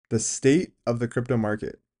The state of the crypto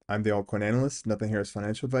market. I'm the Altcoin Analyst. Nothing here is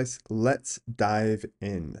financial advice. Let's dive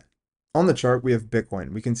in. On the chart, we have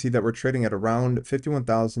Bitcoin. We can see that we're trading at around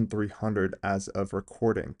 51,300 as of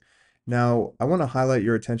recording. Now, I want to highlight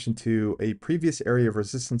your attention to a previous area of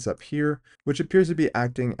resistance up here, which appears to be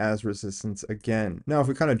acting as resistance again. Now, if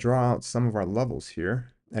we kind of draw out some of our levels here,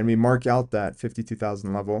 and we mark out that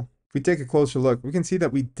 52,000 level, if we take a closer look, we can see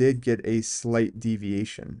that we did get a slight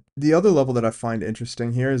deviation. The other level that I find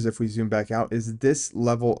interesting here is if we zoom back out, is this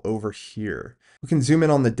level over here. We can zoom in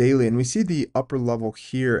on the daily and we see the upper level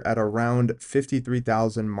here at around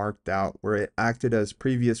 53,000 marked out, where it acted as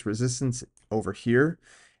previous resistance over here.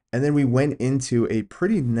 And then we went into a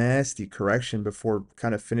pretty nasty correction before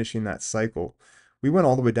kind of finishing that cycle. We went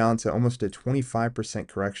all the way down to almost a 25%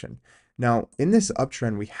 correction. Now, in this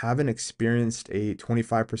uptrend, we haven't experienced a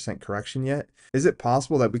 25% correction yet. Is it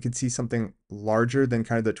possible that we could see something larger than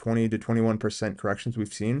kind of the 20 to 21% corrections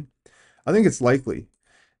we've seen? I think it's likely.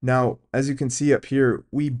 Now, as you can see up here,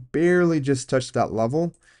 we barely just touched that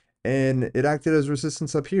level and it acted as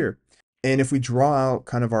resistance up here. And if we draw out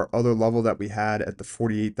kind of our other level that we had at the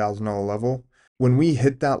 $48,000 level, when we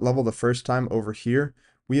hit that level the first time over here,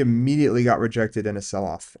 we immediately got rejected in a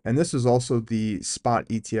sell-off. And this is also the spot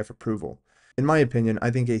ETF approval. In my opinion, I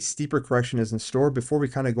think a steeper correction is in store before we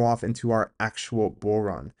kind of go off into our actual bull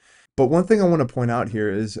run. But one thing I want to point out here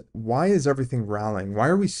is, why is everything rallying? Why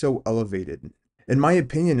are we so elevated? In my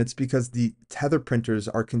opinion, it's because the tether printers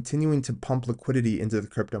are continuing to pump liquidity into the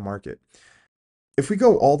crypto market. If we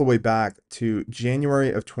go all the way back to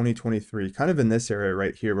January of 2023, kind of in this area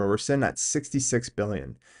right here, where we're sitting at 66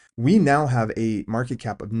 billion, we now have a market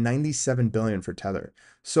cap of 97 billion for Tether.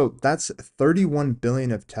 So that's 31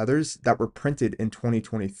 billion of tethers that were printed in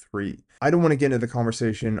 2023. I don't want to get into the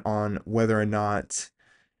conversation on whether or not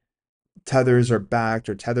tethers are backed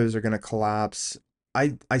or tethers are going to collapse.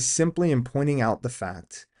 I simply am pointing out the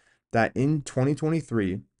fact that in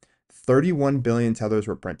 2023, 31 billion tethers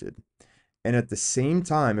were printed. And at the same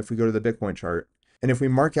time, if we go to the Bitcoin chart, and if we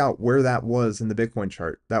mark out where that was in the Bitcoin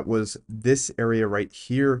chart, that was this area right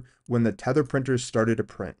here when the tether printers started to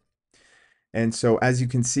print. And so as you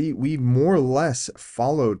can see, we more or less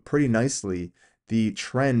followed pretty nicely the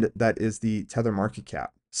trend that is the tether market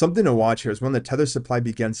cap. Something to watch here is when the tether supply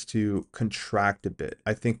begins to contract a bit.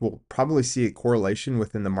 I think we'll probably see a correlation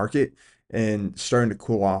within the market and starting to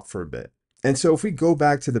cool off for a bit. And so if we go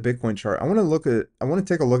back to the Bitcoin chart, I want to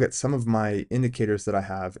take a look at some of my indicators that I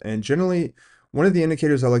have. And generally, one of the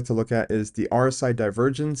indicators I like to look at is the RSI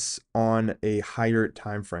divergence on a higher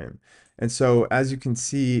time frame. And so as you can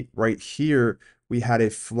see right here, we had a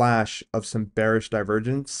flash of some bearish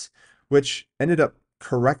divergence, which ended up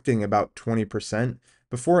correcting about 20%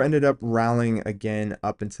 before it ended up rallying again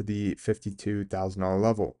up into the $52,000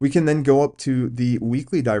 level. We can then go up to the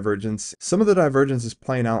weekly divergence. Some of the divergence is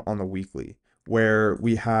playing out on the weekly, where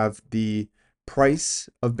we have the price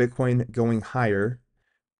of Bitcoin going higher,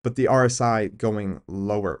 but the RSI going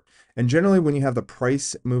lower. And generally, when you have the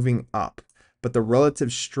price moving up, but the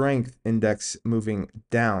relative strength index moving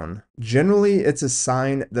down, generally it's a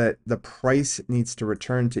sign that the price needs to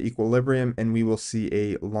return to equilibrium and we will see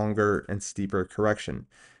a longer and steeper correction.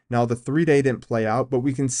 Now, the 3-day didn't play out, but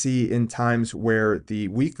we can see in times where the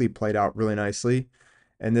weekly played out really nicely.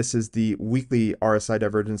 And this is the weekly RSI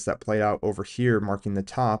divergence that played out over here, marking the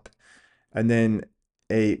top. And then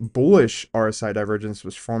a bullish RSI divergence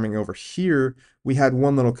was forming over here. We had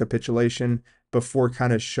one little capitulation before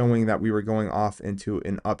kind of showing that we were going off into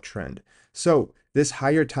an uptrend. So this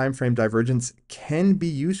higher time frame divergence can be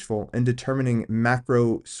useful in determining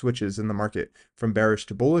macro switches in the market from bearish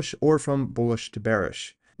to bullish or from bullish to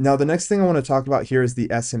bearish. Now, the next thing I want to talk about here is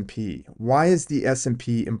the S&P. Why is the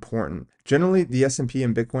S&P important? Generally, the S&P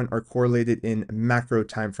and Bitcoin are correlated in macro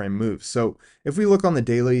time frame moves. So if we look on the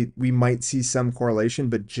daily, we might see some correlation,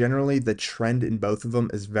 but generally the trend in both of them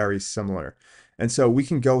is very similar. And so we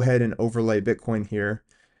can go ahead and overlay Bitcoin here,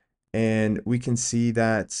 and we can see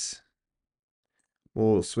that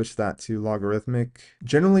we'll switch that to logarithmic.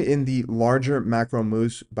 Generally, in the larger macro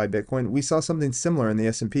moves by Bitcoin, we saw something similar in the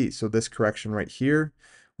S&P. So this correction right here,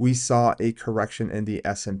 we saw a correction in the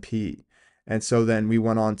S&P. And so then we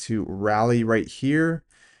went on to rally right here.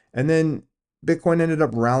 And then Bitcoin ended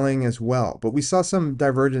up rallying as well. But we saw some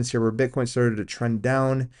divergence here where Bitcoin started to trend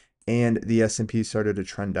down and the S&P started to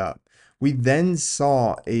trend up. We then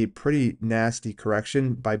saw a pretty nasty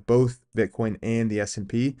correction by both Bitcoin and the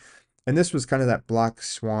S&P. And this was kind of that black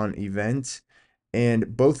swan event.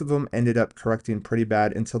 And both of them ended up correcting pretty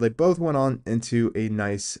bad until they both went on into a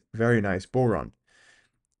nice, very nice bull run.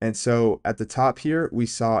 And so at the top here, we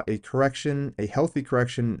saw a correction, a healthy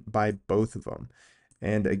correction by both of them.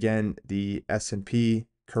 And again, the S&P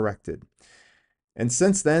corrected. And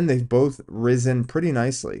since then, they've both risen pretty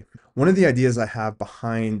nicely. One of the ideas I have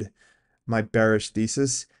behind my bearish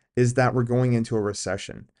thesis is that we're going into a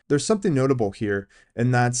recession. There's something notable here,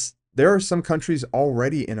 and that's there are some countries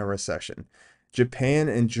already in a recession. Japan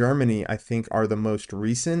and Germany, I think, are the most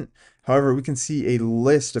recent. However, we can see a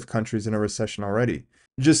list of countries in a recession already.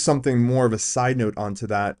 Just something more of a side note onto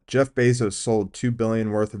that, Jeff Bezos sold 2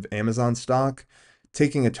 billion worth of Amazon stock,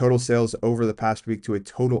 taking a total sales over the past week to a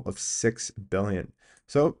total of 6 billion.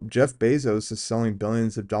 So Jeff Bezos is selling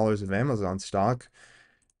billions of dollars of Amazon stock,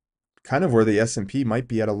 kind of where the S&P might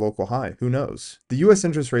be at a local high. Who knows? The US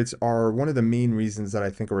interest rates are one of the main reasons that I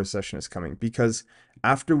think a recession is coming, because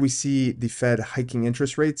after we see the Fed hiking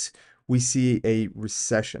interest rates, we see a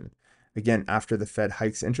recession. Again, after the Fed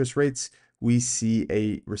hikes interest rates, we see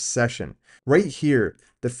a recession. Right here,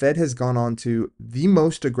 the Fed has gone on to the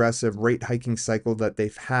most aggressive rate hiking cycle that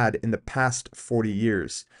they've had in the past 40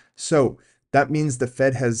 years. So that means the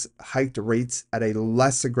Fed has hiked rates at a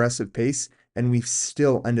less aggressive pace, and we've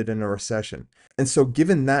still ended in a recession. And so,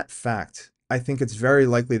 given that fact, I think it's very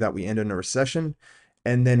likely that we end in a recession.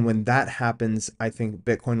 And then when that happens, I think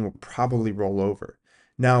Bitcoin will probably roll over.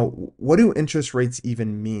 Now, what do interest rates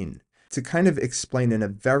even mean? To kind of explain in a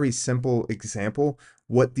very simple example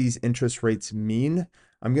what these interest rates mean,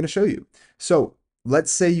 I'm going to show you. So,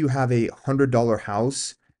 let's say you have a $100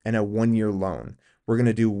 house and a 1-year loan. We're going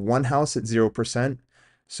to do one house at 0%.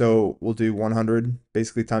 So we'll do 100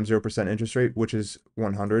 basically times 0% interest rate, which is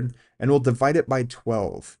 100, and we'll divide it by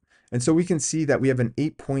 12. And so we can see that we have an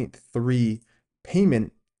 8.3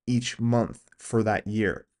 payment each month for that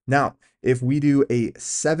year. Now, if we do a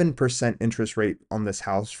 7% interest rate on this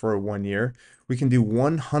house for 1 year, we can do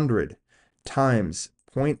 100 times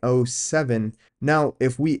 0.07. Now,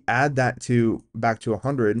 if we add that to back to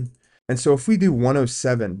 100, and so if we do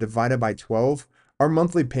 107 divided by 12, our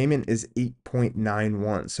monthly payment is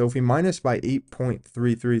 8.91. So if we minus by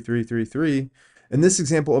 8.33333, in this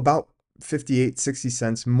example, about 58.60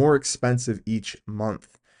 cents more expensive each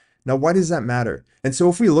month. Now, why does that matter? And so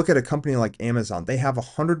if we look at a company like Amazon, they have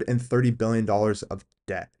 $130 billion of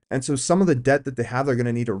debt. And so some of the debt that they have, they're going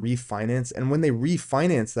to need to refinance. And when they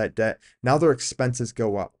refinance that debt, now their expenses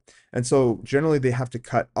go up. And so generally they have to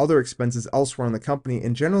cut other expenses elsewhere in the company.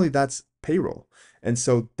 And generally that's payroll. And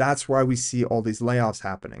so that's why we see all these layoffs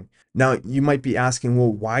happening. Now, you might be asking,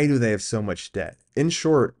 well, why do they have so much debt? In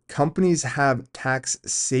short, companies have tax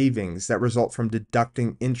savings that result from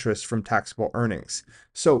deducting interest from taxable earnings.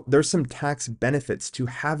 So there's some tax benefits to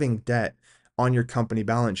having debt on your company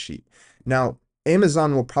balance sheet. Now,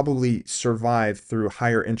 Amazon will probably survive through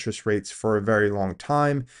higher interest rates for a very long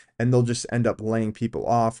time, and they'll just end up laying people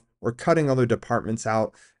off or cutting other departments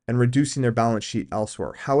out and reducing their balance sheet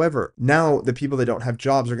elsewhere. However, now the people that don't have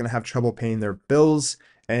jobs are going to have trouble paying their bills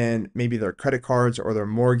and maybe their credit cards or their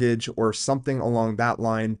mortgage or something along that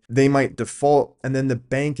line. They might default, and then the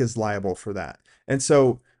bank is liable for that. And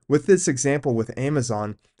so with this example with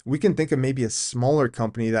Amazon, we can think of maybe a smaller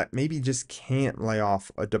company that maybe just can't lay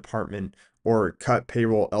off a department or cut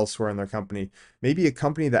payroll elsewhere in their company. Maybe a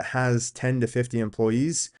company that has 10 to 50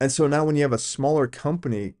 employees. And so now when you have a smaller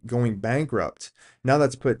company going bankrupt, now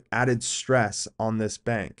that's put added stress on this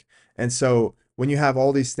bank. And so when you have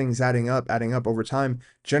all these things adding up over time,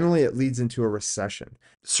 generally it leads into a recession.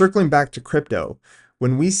 Circling back to crypto,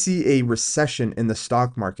 when we see a recession in the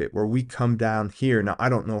stock market where we come down here, now I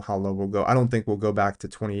don't know how low we'll go. I don't think we'll go back to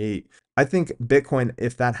 28. I think Bitcoin,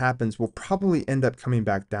 if that happens, will probably end up coming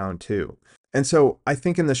back down too. And so I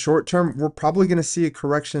think in the short term, we're probably going to see a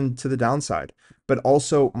correction to the downside. But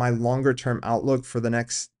also my longer term outlook for the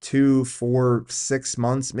next 2, 4, 6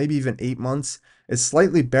 months, maybe even 8 months, is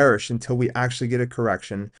slightly bearish until we actually get a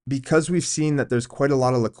correction, because we've seen that there's quite a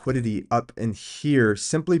lot of liquidity up in here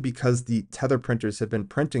simply because the tether printers have been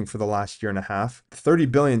printing for the last year and a half. 30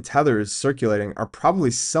 billion tethers circulating are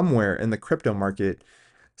probably somewhere in the crypto market.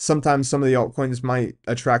 Sometimes some of the altcoins might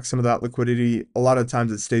attract some of that liquidity. A lot of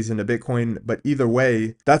times it stays into Bitcoin, but either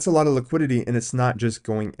way, that's a lot of liquidity and it's not just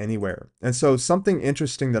going anywhere. And so something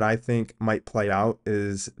interesting that I think might play out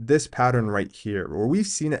is this pattern right here, where we've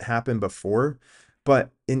seen it happen before, but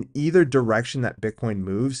in either direction that Bitcoin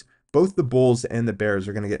moves, both the bulls and the bears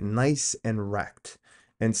are going to get nice and wrecked.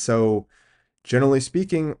 And so generally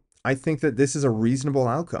speaking, I think that this is a reasonable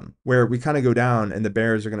outcome where we kind of go down and the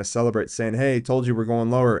bears are going to celebrate saying, hey, told you we're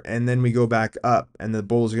going lower. And then we go back up and the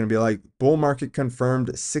bulls are going to be like, bull market confirmed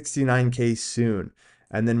 69K soon.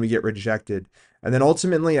 And then we get rejected. And then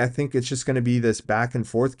ultimately, I think it's just going to be this back and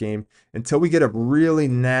forth game until we get a really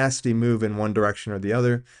nasty move in one direction or the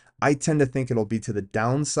other. I tend to think it'll be to the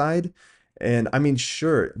downside. And I mean,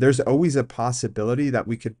 sure, there's always a possibility that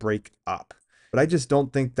we could break up, but I just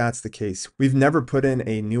don't think that's the case. We've never put in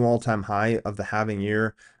a new all-time high of the halving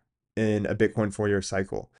year in a Bitcoin 4-year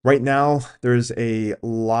cycle. Right now, there's a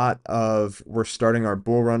lot of we're starting our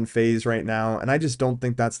bull run phase right now, and I just don't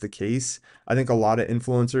think that's the case. I think a lot of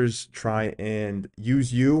influencers try and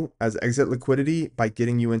use you as exit liquidity by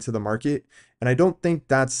getting you into the market, and I don't think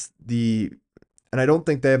they have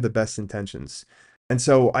the best intentions. And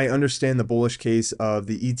so I understand the bullish case of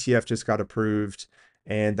the ETF just got approved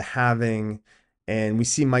and the halving, and we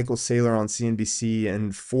see Michael Saylor on CNBC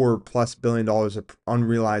and $4+ billion of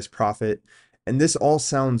unrealized profit. And this all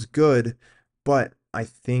sounds good, but I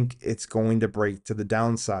think it's going to break to the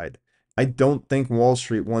downside. I don't think Wall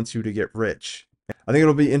Street wants you to get rich. I think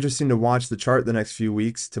it'll be interesting to watch the chart the next few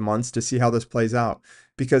weeks to months to see how this plays out.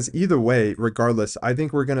 Because either way, regardless, I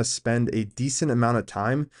think we're going to spend a decent amount of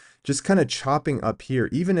time just kind of chopping up here.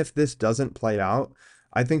 Even if this doesn't play out,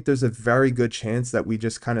 I think there's a very good chance that we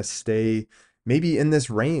just kind of stay maybe in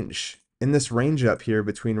this range up here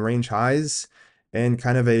between range highs and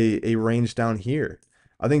kind of a range down here.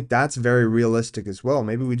 I think that's very realistic as well.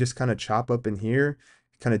 Maybe we just kind of chop up in here,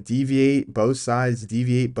 kind of deviate both sides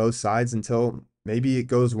until maybe it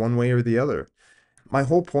goes one way or the other. My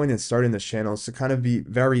whole point in starting this channel is to kind of be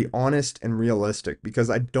very honest and realistic because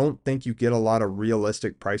I don't think you get a lot of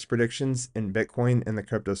realistic price predictions in Bitcoin in the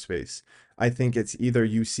crypto space. I think it's either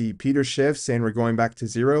you see Peter Schiff saying we're going back to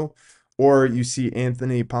zero, or you see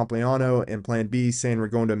Anthony Pompliano and Plan B saying we're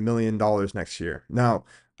going to $1 million next year. Now,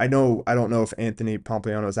 I don't know if Anthony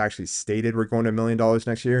Pompliano has actually stated we're going to $1 million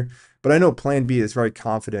next year, but I know Plan B is very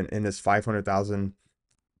confident in his 500,000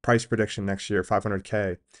 price prediction next year,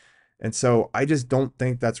 500K. And so I just don't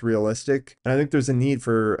think that's realistic. And I think there's a need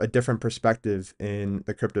for a different perspective in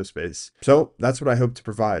the crypto space. So that's what I hope to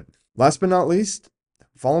provide. Last but not least,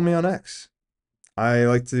 follow me on X. I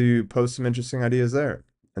like to post some interesting ideas there.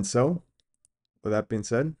 And so, with that being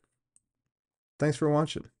said, thanks for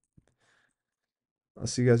watching. I'll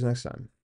see you guys next time.